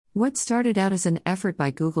What started out as an effort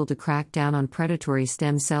by Google to crack down on predatory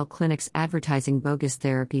stem cell clinics advertising bogus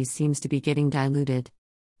therapies seems to be getting diluted.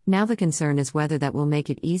 Now the concern is whether that will make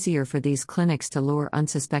it easier for these clinics to lure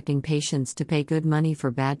unsuspecting patients to pay good money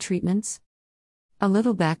for bad treatments. A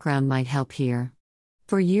little background might help here.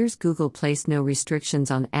 For years, Google placed no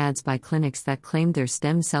restrictions on ads by clinics that claimed their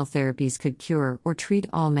stem cell therapies could cure or treat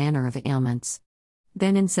all manner of ailments.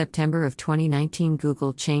 Then in September of 2019,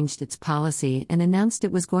 Google changed its policy and announced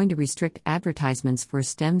it was going to restrict advertisements for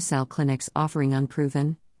stem cell clinics offering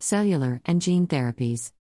unproven, cellular, and gene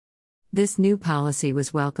therapies. This new policy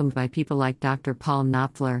was welcomed by people like Dr. Paul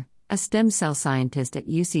Knopfler, a stem cell scientist at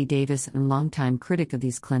UC Davis and longtime critic of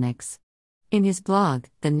these clinics. In his blog,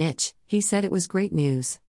 The Niche, he said it was great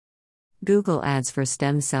news. Google ads for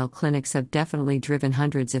stem cell clinics have definitely driven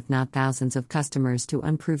hundreds if not thousands of customers to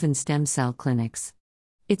unproven stem cell clinics.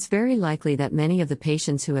 It's very likely that many of the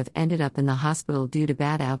patients who have ended up in the hospital due to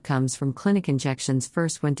bad outcomes from clinic injections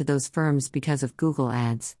first went to those firms because of Google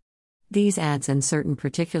ads. These ads and certain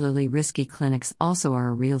particularly risky clinics also are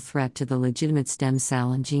a real threat to the legitimate stem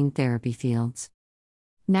cell and gene therapy fields.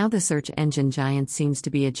 Now the search engine giant seems to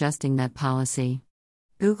be adjusting that policy.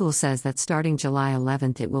 Google says that starting July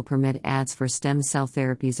 11 it will permit ads for stem cell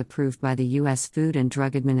therapies approved by the U.S. Food and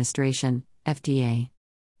Drug Administration, FDA.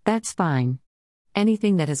 That's fine.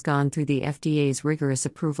 Anything that has gone through the FDA's rigorous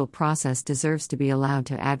approval process deserves to be allowed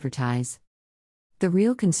to advertise. The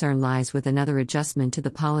real concern lies with another adjustment to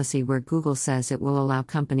the policy where Google says it will allow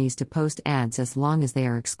companies to post ads as long as they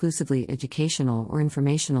are exclusively educational or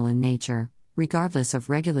informational in nature, regardless of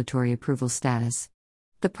regulatory approval status.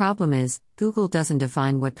 The problem is, Google doesn't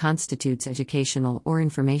define what constitutes educational or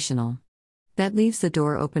informational. That leaves the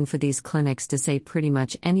door open for these clinics to say pretty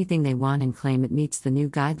much anything they want and claim it meets the new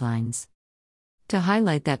guidelines. To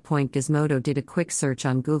highlight that point, Gizmodo did a quick search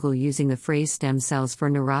on Google using the phrase stem cells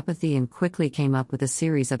for neuropathy and quickly came up with a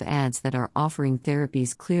series of ads that are offering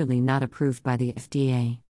therapies clearly not approved by the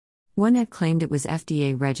FDA. One ad claimed it was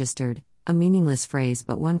FDA registered, a meaningless phrase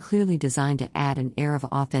but one clearly designed to add an air of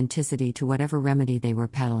authenticity to whatever remedy they were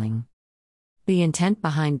peddling. The intent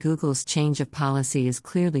behind Google's change of policy is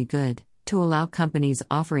clearly good, to allow companies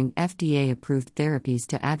offering FDA-approved therapies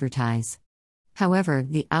to advertise. However,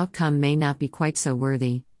 the outcome may not be quite so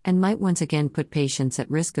worthy, and might once again put patients at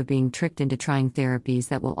risk of being tricked into trying therapies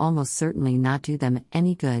that will almost certainly not do them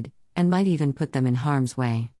any good, and might even put them in harm's way.